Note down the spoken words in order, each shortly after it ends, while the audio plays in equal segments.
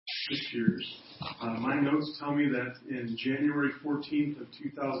6 years. My notes tell me that in January 14th of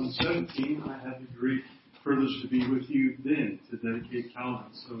 2017, I had the great privilege to be with you then to dedicate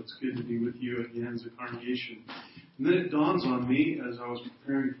Calvin. So it's good to be with you at the ends of congregation. And then it dawns on me as I was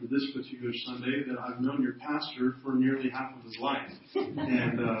preparing for this particular Sunday that I've known your pastor for nearly half of his life.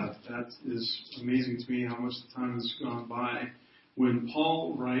 And that is amazing to me how much the time has gone by. When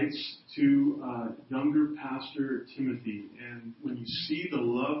Paul writes to younger pastor Timothy, and when you see the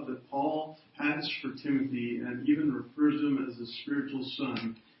love that Paul has for Timothy and even refers to him as a spiritual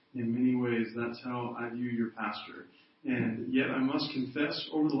son, in many ways, that's how I view your pastor. And yet I must confess,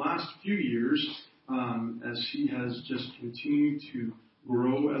 over the last few years, as he has just continued to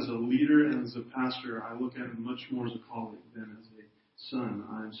grow as a leader and as a pastor, I look at him much more as a colleague than as a son.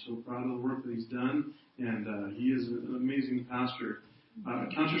 I'm so proud of the work that he's done, and he is an amazing pastor.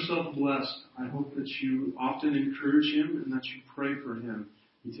 Count yourself blessed. I hope that you often encourage him and that you pray for him.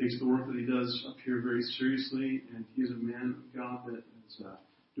 He takes the work that he does up here very seriously, and he is a man of God that is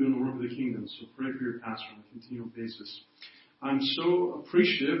doing the work of the kingdom. So pray for your pastor on a continual basis. I'm so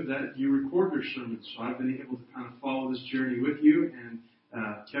appreciative that you record your sermons, so I've been able to kind of follow this journey with you, and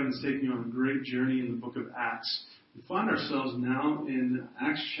Kevin's taking you on a great journey in the book of Acts. We find ourselves now in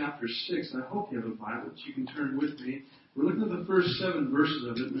Acts chapter 6. I hope you have a Bible that you can turn with me. We're looking at the first 7 verses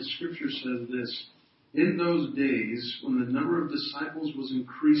of it, and the scripture says this: In those days, when the number of disciples was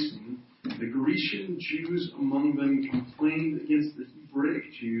increasing, the Grecian Jews among them complained against the Hebraic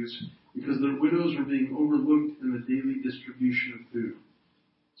Jews because their widows were being overlooked in the daily distribution of food.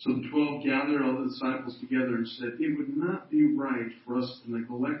 So the 12 gathered all the disciples together and said, It would not be right for us to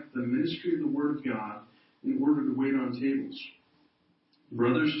neglect the ministry of the Word of God in order to wait on tables.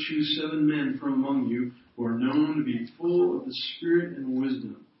 Brothers, choose 7 men from among you who are known to be full of the Spirit and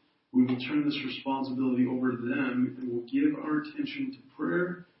wisdom. We will turn this responsibility over to them and will give our attention to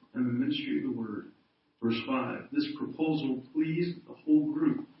prayer and the ministry of the Word. Verse 5, this proposal pleased the whole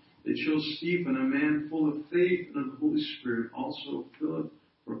group. They chose Stephen, a man full of faith and of the Holy Spirit, also Philip,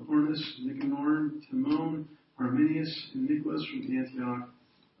 Prochorus, Nicanor, Timon, Parmenius, and Nicholas from Antioch,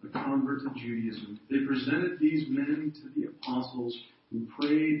 a convert to Judaism. They presented these men to the apostles, who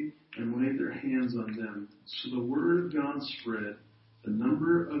prayed and laid their hands on them. So the word of God spread. The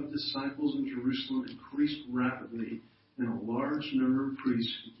number of disciples in Jerusalem increased rapidly, and a large number of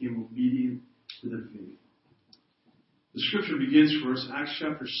priests became obedient to their faith. The scripture begins for us, Acts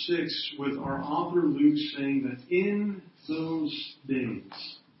chapter 6, with our author Luke saying that in those days.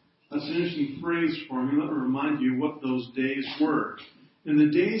 That's an interesting phrase for me. Let me remind you what those days were. In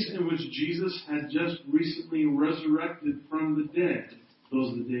the days in which Jesus had just recently resurrected from the dead,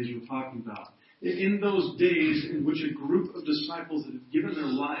 those are the days we're talking about. In those days in which a group of disciples that had given their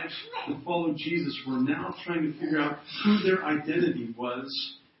lives to follow Jesus were now trying to figure out who their identity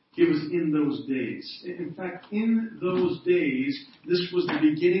was, it was in those days. In fact, in those days, this was the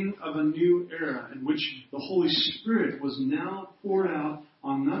beginning of a new era in which the Holy Spirit was now poured out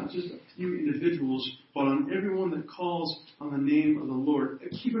on not just a few individuals, but on everyone that calls on the name of the Lord.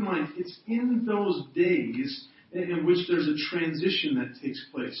 Keep in mind, it's in those days in which there's a transition that takes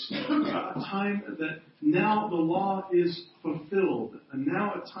place. A time that now the law is fulfilled. And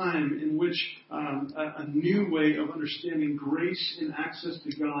now a time in which a new way of understanding grace and access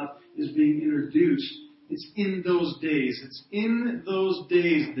to God is being introduced. It's in those days. It's in those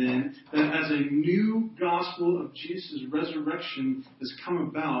days, then, that as a new gospel of Jesus' resurrection has come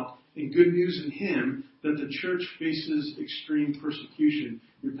about, and good news in Him, that the church faces extreme persecution.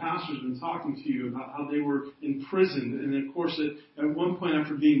 Your pastor's been talking to you about how they were imprisoned, and of course at one point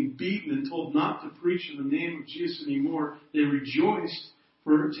after being beaten and told not to preach in the name of Jesus anymore, they rejoiced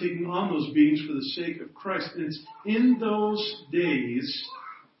for taking on those beatings for the sake of Christ. And it's in those days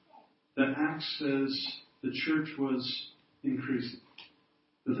that Acts says the church was increasing,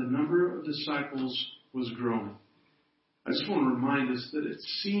 that the number of disciples was growing. I just want to remind us that it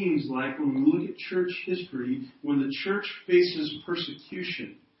seems like when we look at church history, when the church faces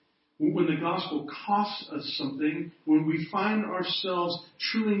persecution, when the gospel costs us something, when we find ourselves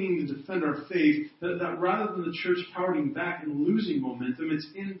truly needing to defend our faith, that rather than the church cowering back and losing momentum, it's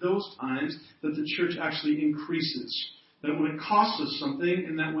in those times that the church actually increases. That when it costs us something,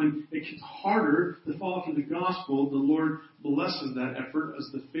 and that when it gets harder to follow through the gospel, the Lord blesses that effort as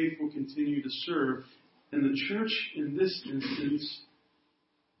the faithful continue to serve. And the church, in this instance,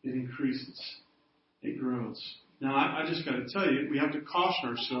 it increases. It grows. Now, I just got to tell you, we have to caution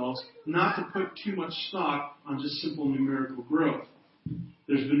ourselves not to put too much stock on just simple numerical growth.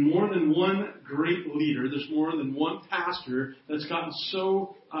 There's been more than one great leader. There's more than one pastor that's gotten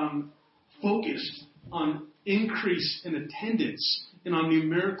so focused on increase in attendance and on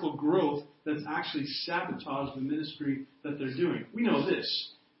numerical growth that's actually sabotaged the ministry that they're doing. We know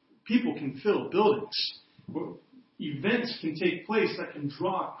this. People can fill buildings. Events can take place that can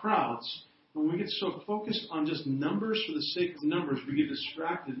draw crowds. When we get so focused on just numbers for the sake of numbers, we get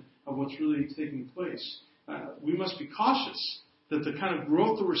distracted of what's really taking place. We must be cautious that the kind of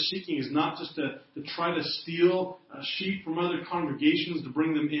growth that we're seeking is not just to try to steal sheep from other congregations to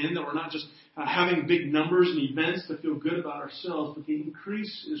bring them in, that we're not just having big numbers and events to feel good about ourselves, but the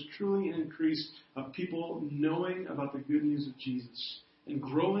increase is truly an increase of people knowing about the good news of Jesus and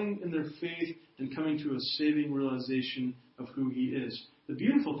growing in their faith and coming to a saving realization of who He is. The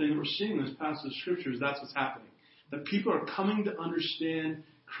beautiful thing that we're seeing in this passage of Scripture is that's what's happening. That people are coming to understand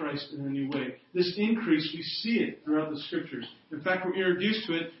Christ in a new way. This increase, we see it throughout the Scriptures. In fact, we're introduced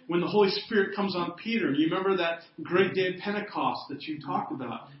to it when the Holy Spirit comes on Peter. You remember that great day of Pentecost that you talked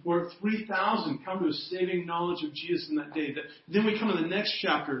about, where 3,000 come to a saving knowledge of Jesus in that day. Then we come to the next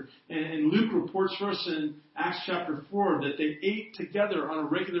chapter, and Luke reports for us in Acts chapter 4 that they ate together on a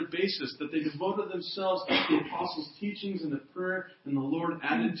regular basis, that they devoted themselves to the apostles' teachings and to prayer, and the Lord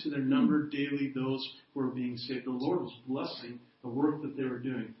added to their number daily those who were being saved. The Lord was blessing the work that they were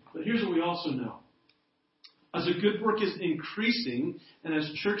doing. But here's what we also know. As a good work is increasing, and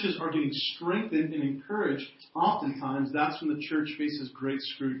as churches are getting strengthened and encouraged, oftentimes that's when the church faces great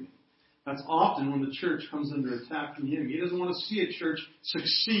scrutiny. That's often when the church comes under attack from him. He doesn't want to see a church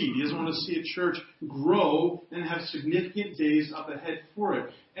succeed. He doesn't want to see a church grow and have significant days up ahead for it.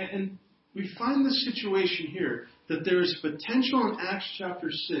 And we find this situation here, that there is potential in Acts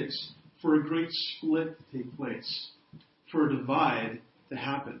chapter 6 for a great split to take place, for a divide to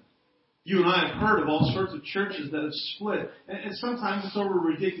happen. You and I have heard of all sorts of churches that have split, and sometimes it's over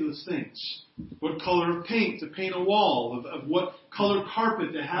ridiculous things. What color of paint to paint a wall, of what color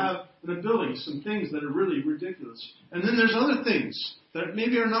carpet to have in a building, some things that are really ridiculous. And then there's other things that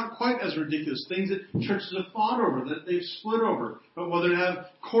maybe are not quite as ridiculous, things that churches have fought over, that they've split over, but whether to have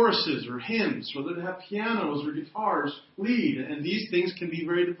choruses or hymns, whether to have pianos or guitars lead, and these things can be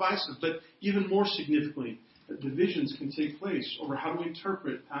very divisive, but even more significantly, divisions can take place over how to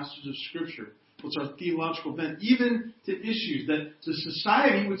interpret passages of Scripture. What's our theological bent? Even to issues that the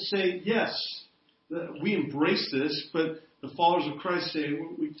society would say, yes, that we embrace this, but the followers of Christ say,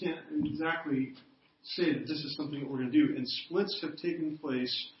 well, we can't exactly say that this is something that we're going to do. And splits have taken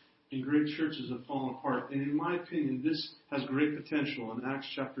place, and great churches have fallen apart. And in my opinion, this has great potential in Acts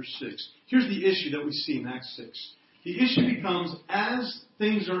chapter 6. Here's the issue that we see in Acts 6. The issue becomes, as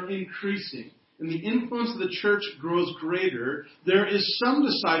things are increasing, and the influence of the church grows greater, there is some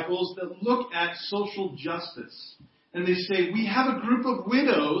disciples that look at social justice. And they say, we have a group of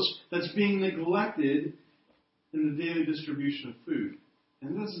widows that's being neglected in the daily distribution of food.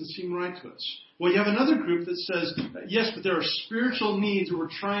 And that doesn't seem right to us. Well, you have another group that says, yes, but there are spiritual needs that we're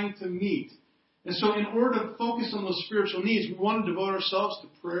trying to meet. And so in order to focus on those spiritual needs, we want to devote ourselves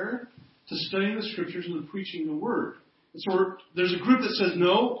to prayer, to studying the Scriptures, and to preaching the Word. So there's a group that says,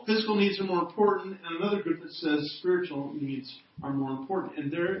 no, physical needs are more important, and another group that says spiritual needs are more important. And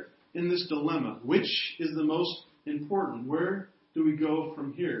they're in this dilemma. Which is the most important? Where do we go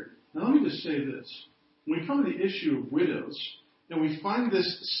from here? Now let me just say this. When we come to the issue of widows, and we find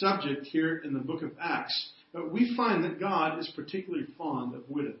this subject here in the book of Acts, we find that God is particularly fond of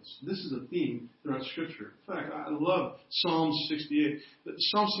widows. This is a theme throughout Scripture. In fact, I love Psalm 68.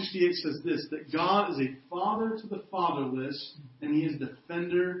 Psalm 68 says this, that God is a father to the fatherless, and He is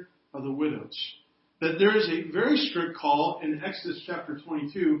defender of the widows. That there is a very strict call in Exodus chapter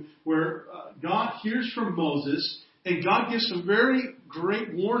 22 where God hears from Moses, and God gives some very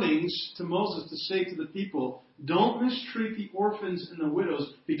great warnings to Moses to say to the people, don't mistreat the orphans and the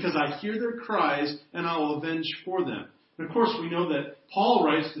widows, because I hear their cries and I will avenge for them. And of course, we know that Paul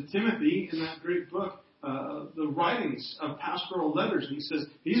writes to Timothy in that great book, the writings of pastoral letters, and he says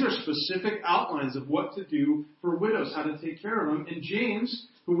these are specific outlines of what to do for widows, how to take care of them. And James,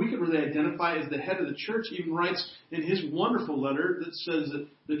 who we could really identify as the head of the church, even writes in his wonderful letter that says that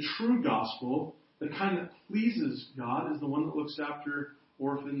the true gospel, the kind that pleases God, is the one that looks after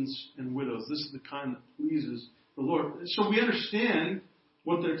orphans and widows. This is the kind that pleases the Lord. So we understand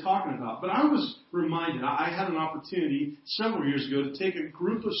what they're talking about. But I was reminded, I had an opportunity several years ago to take a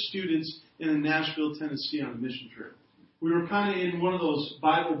group of students in Nashville, Tennessee on a mission trip. We were kind of in one of those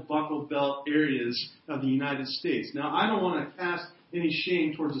Bible buckle belt areas of the United States. Now, I don't want to cast any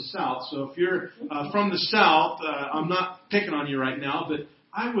shame towards the South. So if you're from the South, I'm not picking on you right now, but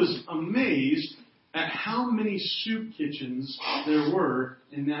I was amazed at how many soup kitchens there were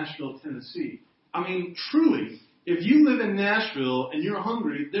in Nashville, Tennessee. I mean, truly, if you live in Nashville and you're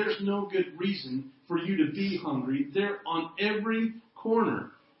hungry, there's no good reason for you to be hungry. They're on every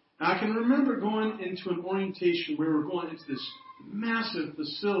corner. And I can remember going into an orientation where we were going into this massive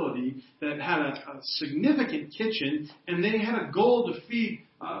facility that had a significant kitchen, and they had a goal to feed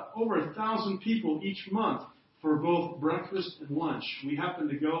over 1,000 people each month for both breakfast and lunch. We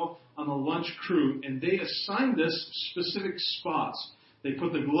happened to go on the lunch crew, and they assigned us specific spots. They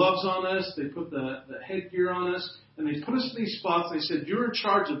put the gloves on us, they put the headgear on us, and they put us in these spots. They said, you're in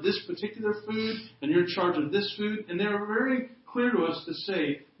charge of this particular food, and you're in charge of this food. And they were very clear to us to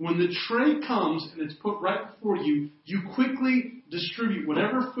say, when the tray comes and it's put right before you, you quickly distribute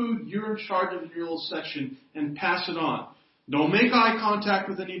whatever food you're in charge of in your little section and pass it on. Don't make eye contact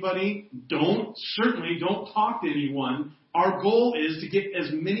with anybody. Certainly don't talk to anyone. Our goal is to get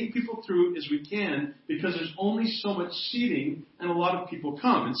as many people through as we can because there's only so much seating and a lot of people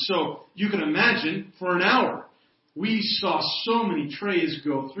come. And so you can imagine for an hour, we saw so many trays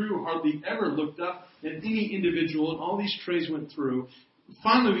go through, hardly ever looked up at any individual, and all these trays went through.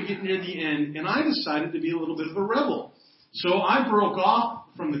 Finally, we get near the end, and I decided to be a little bit of a rebel. So I broke off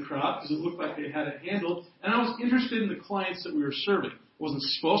from the crowd because it looked like they had it handled, and I was interested in the clients that we were serving. Wasn't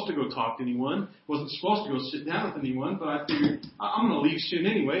supposed to go talk to anyone. Wasn't supposed to go sit down with anyone, but I figured I'm going to leave soon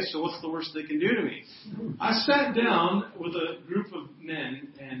anyway, so what's the worst they can do to me? I sat down with a group of men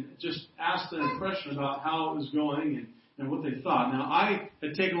and just asked their impression about how it was going and what they thought. Now, I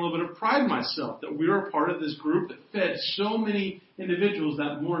had taken a little bit of pride in myself that we were a part of this group that fed so many individuals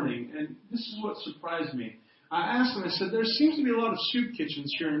that morning, and this is what surprised me. I asked them, I said, there seems to be a lot of soup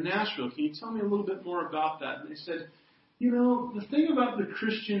kitchens here in Nashville. Can you tell me a little bit more about that? And they said, you know, the thing about the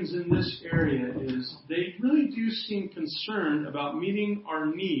Christians in this area is they really do seem concerned about meeting our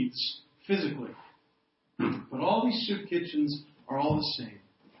needs physically. But all these soup kitchens are all the same.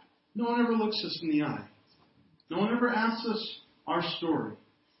 No one ever looks us in the eye. No one ever asks us our story.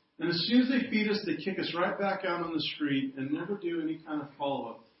 And as soon as they feed us, they kick us right back out on the street and never do any kind of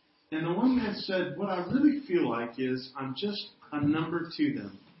follow-up. And the one man said, what I really feel like is I'm just a number to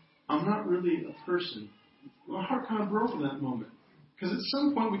them. I'm not really a person. My heart kind of broke in that moment. Because at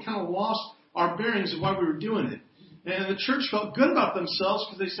some point we kind of lost our bearings of why we were doing it. And the church felt good about themselves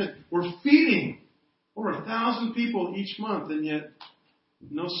because they said, we're feeding over 1,000 people each month, and yet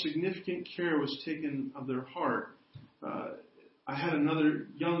no significant care was taken of their heart. I had another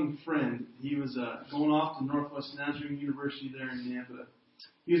young friend. He was going off to Northwest Nazarene University there in Nampa.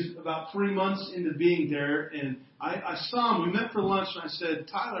 He was about 3 months into being there, and I saw him. We met for lunch, and I said,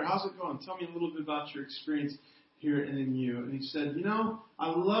 Tyler, how's it going? Tell me a little bit about your experience here at NNU. And he said, you know, I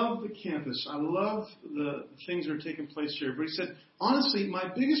love the campus. I love the things that are taking place here. But he said, honestly, my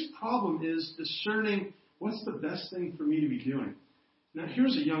biggest problem is discerning what's the best thing for me to be doing. Now,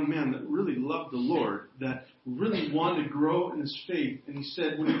 here's a young man that really loved the Lord, that really wanted to grow in his faith. And he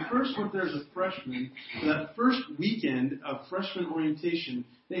said when he first went there as a freshman, for that first weekend of freshman orientation,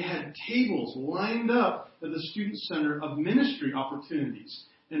 they had tables lined up at the Student Center of ministry opportunities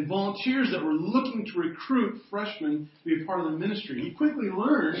and volunteers that were looking to recruit freshmen to be a part of their ministry. He quickly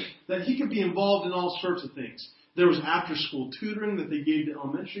learned that he could be involved in all sorts of things. There was after-school tutoring that they gave to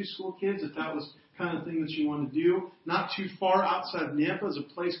elementary school kids, if that was kind of thing that you wanted to do. Not too far outside of Nampa is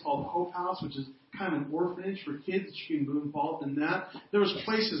a place called Hope House, which is kind of an orphanage for kids that you can be involved in that. There was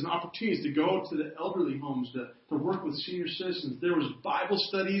places and opportunities to go to the elderly homes to work with senior citizens. There was Bible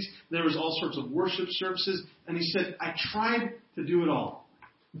studies. There was all sorts of worship services. And he said, I tried to do it all.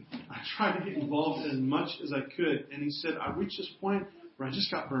 I tried to get involved as much as I could. And he said, I reached this point where I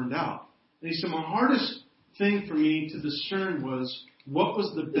just got burned out. And he said, my hardest thing for me to discern was what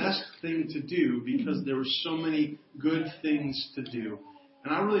was the best thing to do because there were so many good things to do.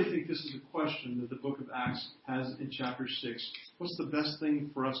 And I really think this is a question that the book of Acts has in chapter 6. What's the best thing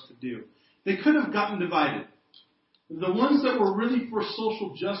for us to do? They could have gotten divided. The ones that were really for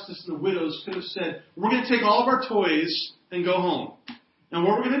social justice and the widows could have said, we're going to take all of our toys and go home. And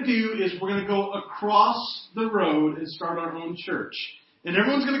what we're going to do is we're going to go across the road and start our own church. And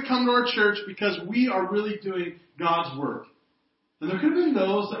everyone's going to come to our church because we are really doing God's work. And there could have been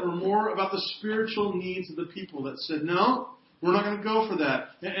those that were more about the spiritual needs of the people that said, no, we're not going to go for that.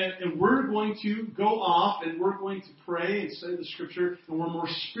 And we're going to go off and we're going to pray and study the Scripture and we're more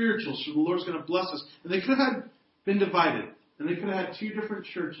spiritual, so the Lord's going to bless us. And they could have been divided. And they could have had two different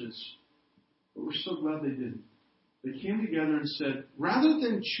churches. But we're so glad they didn't. They came together and said, rather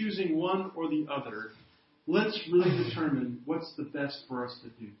than choosing one or the other, let's really determine what's the best for us to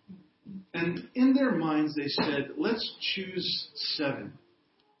do. And in their minds, they said, let's choose 7.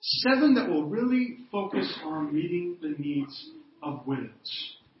 7 that will really focus on meeting the needs of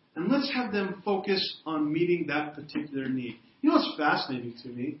widows. And let's have them focus on meeting that particular need. You know what's fascinating to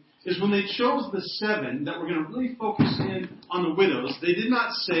me is when they chose the 7 that were going to really focus in on the widows, they did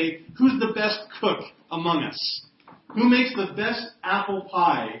not say, who's the best cook among us? Who makes the best apple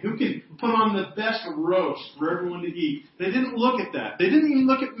pie? Who can put on the best roast for everyone to eat? They didn't look at that. They didn't even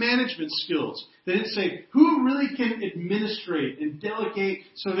look at management skills. They didn't say, who really can administrate and delegate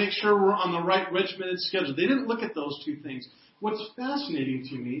so make sure we're on the right regimented schedule? They didn't look at those 2 things. What's fascinating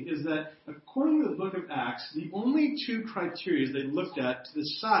to me is that according to the book of Acts, the only 2 criteria they looked at to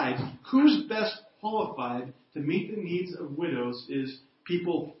decide who's best qualified to meet the needs of widows is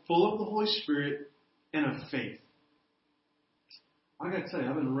people full of the Holy Spirit and of faith. I got to tell you,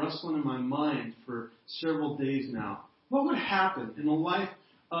 I've been wrestling in my mind for several days now. What would happen in the life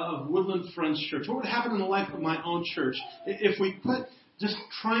of Woodland Friends Church? What would happen in the life of my own church if we just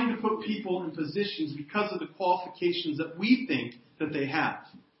trying to put people in positions because of the qualifications that we think that they have?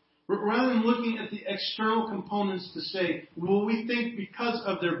 Rather than looking at the external components to say, well, we think because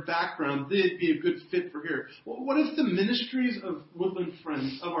of their background, they'd be a good fit for here. Well, what if the ministries of Woodland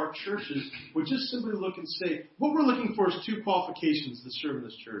Friends, of our churches, would just simply look and say, what we're looking for is 2 qualifications to serve in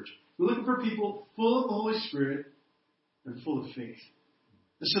this church. We're looking for people full of the Holy Spirit and full of faith.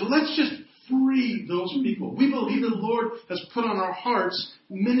 And so let's just free those people. We believe the Lord has put on our hearts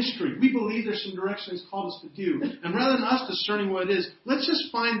ministry. We believe there's some direction He's called us to do. And rather than us discerning what it is, let's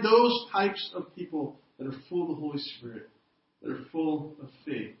just find those types of people that are full of the Holy Spirit, that are full of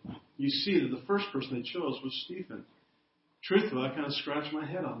faith. You see that the first person they chose was Stephen. Truthfully, I kind of scratched my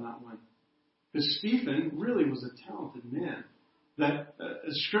head on that one. Because Stephen really was a talented man. That,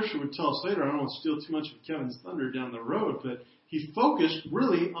 as Scripture would tell us later, I don't want to steal too much of Kevin's thunder down the road, but he focused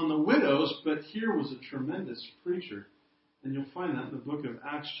really on the widows, but here was a tremendous preacher. And you'll find that in the book of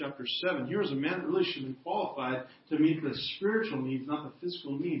Acts chapter 7. Here was a man that really should have been qualified to meet the spiritual needs, not the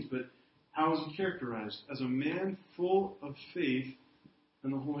physical needs, but how was he characterized? As a man full of faith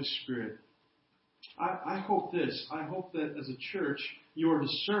and the Holy Spirit. I hope this. I hope that as a church, you are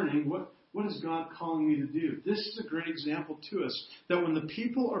discerning what is God calling me to do? This is a great example to us that when the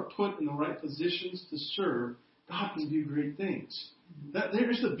people are put in the right positions to serve, God can do great things.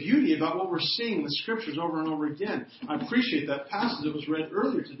 There's the beauty about what we're seeing in the Scriptures over and over again. I appreciate that passage that was read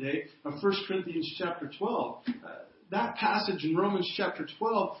earlier today of 1 Corinthians chapter 12. That passage in Romans chapter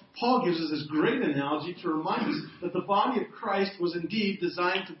 12, Paul gives us this great analogy to remind us that the body of Christ was indeed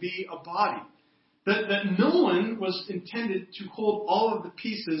designed to be a body. That no one was intended to hold all of the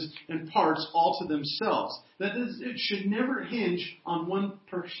pieces and parts all to themselves. That it should never hinge on one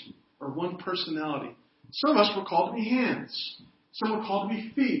person or one personality. Some of us were called to be hands. Some are called to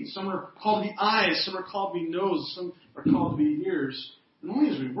be feet. Some are called to be eyes. Some are called to be nose. Some are called to be ears. And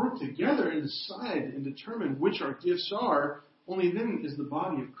only as we work together and decide and determine which our gifts are, only then is the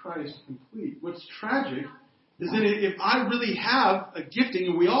body of Christ complete. What's tragic is that if I really have a gifting,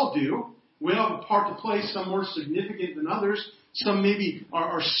 and we all do, we all have a part to play, some more significant than others. Some maybe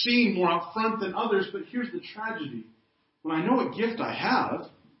are seen more up front than others. But here's the tragedy. When I know what gift I have,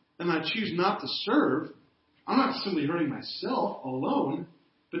 and I choose not to serve, I'm not simply hurting myself alone,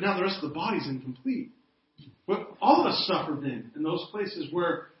 but now the rest of the body's incomplete. But all of us suffer then in those places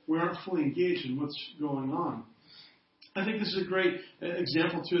where we aren't fully engaged in what's going on. I think this is a great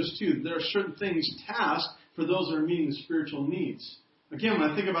example to us too. There are certain things tasked for those that are meeting the spiritual needs. Again, when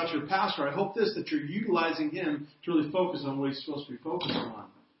I think about your pastor, I hope that you're utilizing him to really focus on what he's supposed to be focusing on.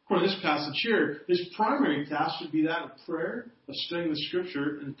 According to this passage here, his primary task should be that of prayer, of studying the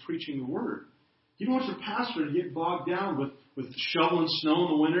Scripture, and preaching the Word. You don't want your pastor to get bogged down with shoveling snow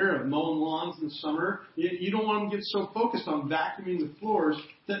in the winter or mowing lawns in the summer. You don't want him to get so focused on vacuuming the floors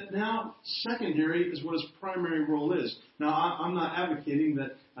that now secondary is what his primary role is. Now, I'm not advocating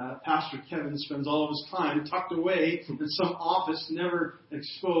that Pastor Kevin spends all of his time tucked away in some office, never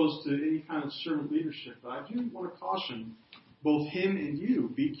exposed to any kind of servant leadership. But I do want to caution both him and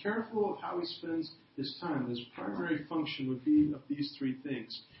you. Be careful of how he spends his time. His primary function would be of these 3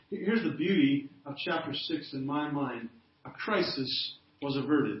 things. Here's the beauty of chapter 6 in my mind. A crisis was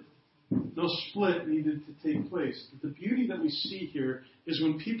averted. No split needed to take place. The beauty that we see here is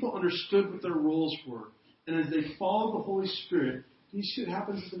when people understood what their roles were, and as they followed the Holy Spirit, do you see what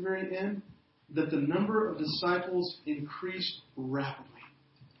happens at the very end? That the number of disciples increased rapidly.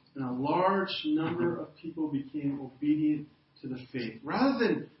 And a large number of people became obedient to the faith. Rather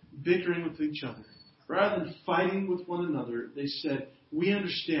than bickering with each other, rather than fighting with one another, they said, we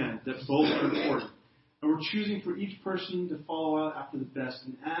understand that both are important. And we're choosing for each person to follow out after the best.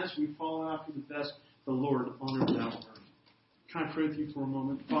 And as we follow after the best, the Lord honored that work. Can I pray with you for a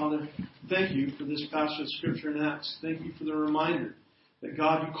moment? Father, thank you for this passage of Scripture in Acts. Thank you for the reminder that,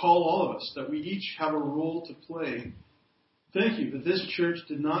 God, you call all of us, that we each have a role to play. Thank you that this church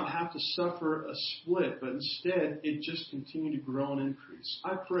did not have to suffer a split, but instead it just continued to grow and increase.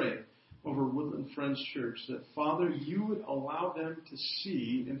 I pray over Woodland Friends Church that, Father, you would allow them to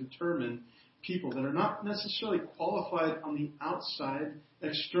see and determine people that are not necessarily qualified on the outside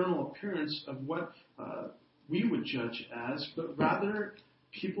external appearance of what we would judge as, but rather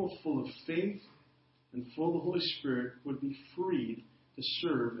people full of faith and full of the Holy Spirit would be freed to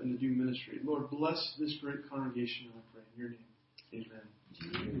serve and to do ministry. Lord, bless this great congregation, I pray in your name.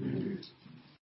 Amen.